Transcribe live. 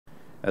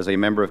As a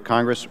member of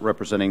Congress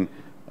representing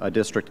a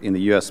district in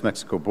the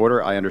U.S.-Mexico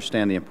border, I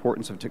understand the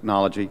importance of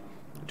technology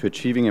to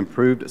achieving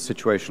improved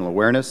situational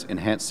awareness,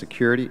 enhanced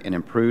security, and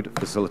improved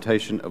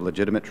facilitation of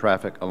legitimate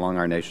traffic along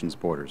our nation's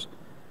borders.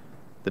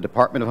 The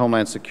Department of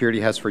Homeland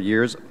Security has for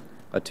years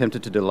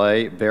attempted to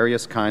delay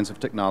various kinds of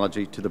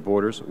technology to the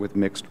borders with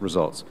mixed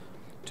results.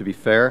 To be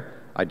fair,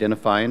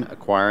 identifying,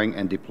 acquiring,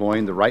 and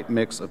deploying the right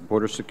mix of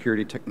border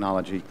security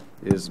technology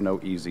is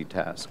no easy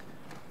task.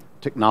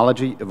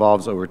 Technology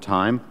evolves over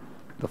time.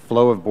 The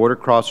flow of border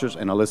crossers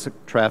and illicit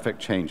traffic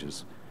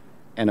changes.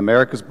 And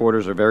America's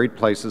borders are varied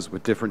places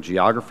with different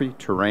geography,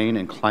 terrain,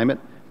 and climate,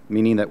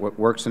 meaning that what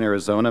works in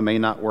Arizona may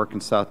not work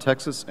in South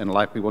Texas and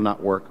likely will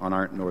not work on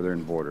our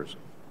northern borders.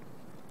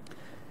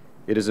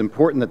 It is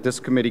important that this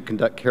committee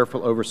conduct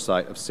careful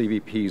oversight of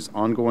CBP's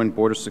ongoing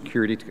border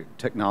security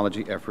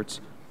technology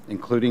efforts,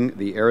 including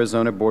the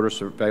Arizona Border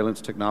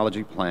Surveillance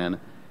Technology Plan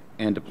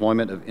and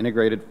deployment of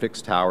integrated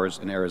fixed towers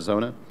in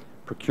Arizona,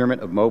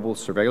 procurement of mobile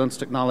surveillance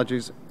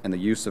technologies, and the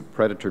use of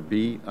Predator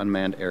B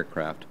unmanned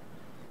aircraft.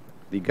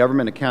 The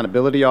Government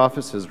Accountability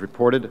Office has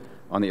reported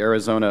on the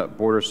Arizona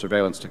Border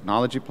Surveillance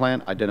Technology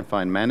Plan,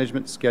 identifying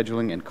management,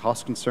 scheduling, and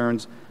cost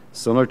concerns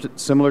similar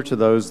to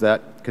those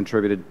that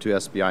contributed to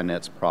SBI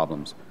Net's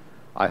problems.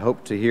 I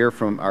hope to hear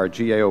from our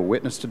GAO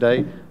witness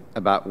today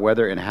about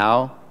whether and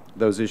how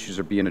those issues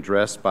are being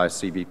addressed by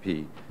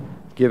CBP.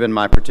 Given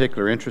my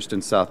particular interest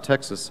in South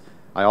Texas,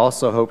 I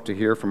also hope to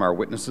hear from our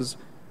witnesses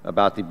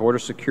about the border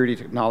security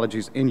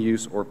technologies in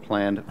use or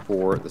planned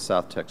for the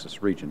South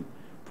Texas region.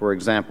 For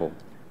example,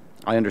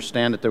 I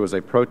understand that there was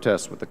a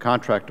protest with the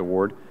contract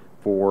award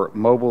for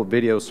mobile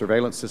video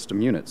surveillance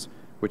system units,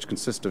 which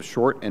consist of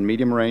short and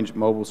medium-range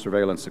mobile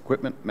surveillance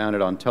equipment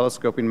mounted on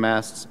telescoping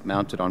masts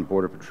mounted on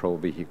Border Patrol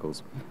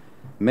vehicles.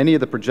 Many of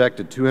the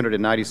projected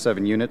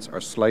 297 units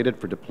are slated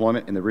for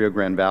deployment in the Rio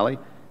Grande Valley,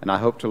 and I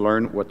hope to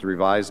learn what the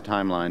revised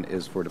timeline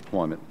is for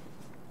deployment.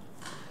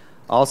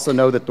 I also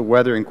know that the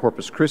weather in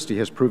Corpus Christi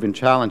has proven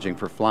challenging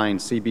for flying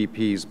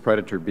CBP's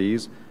Predator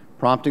Bs,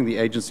 prompting the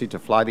agency to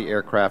fly the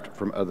aircraft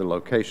from other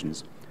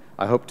locations.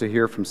 I hope to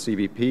hear from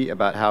CBP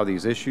about how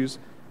these issues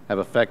have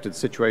affected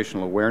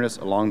situational awareness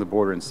along the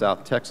border in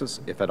South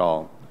Texas, if at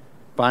all.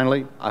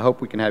 Finally, I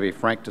hope we can have a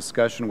frank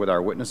discussion with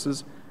our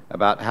witnesses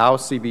about how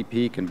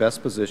CBP can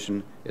best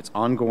position its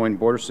ongoing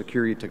border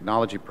security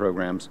technology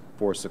programs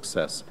for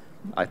success.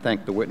 I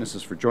thank the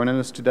witnesses for joining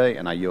us today,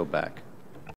 and I yield back.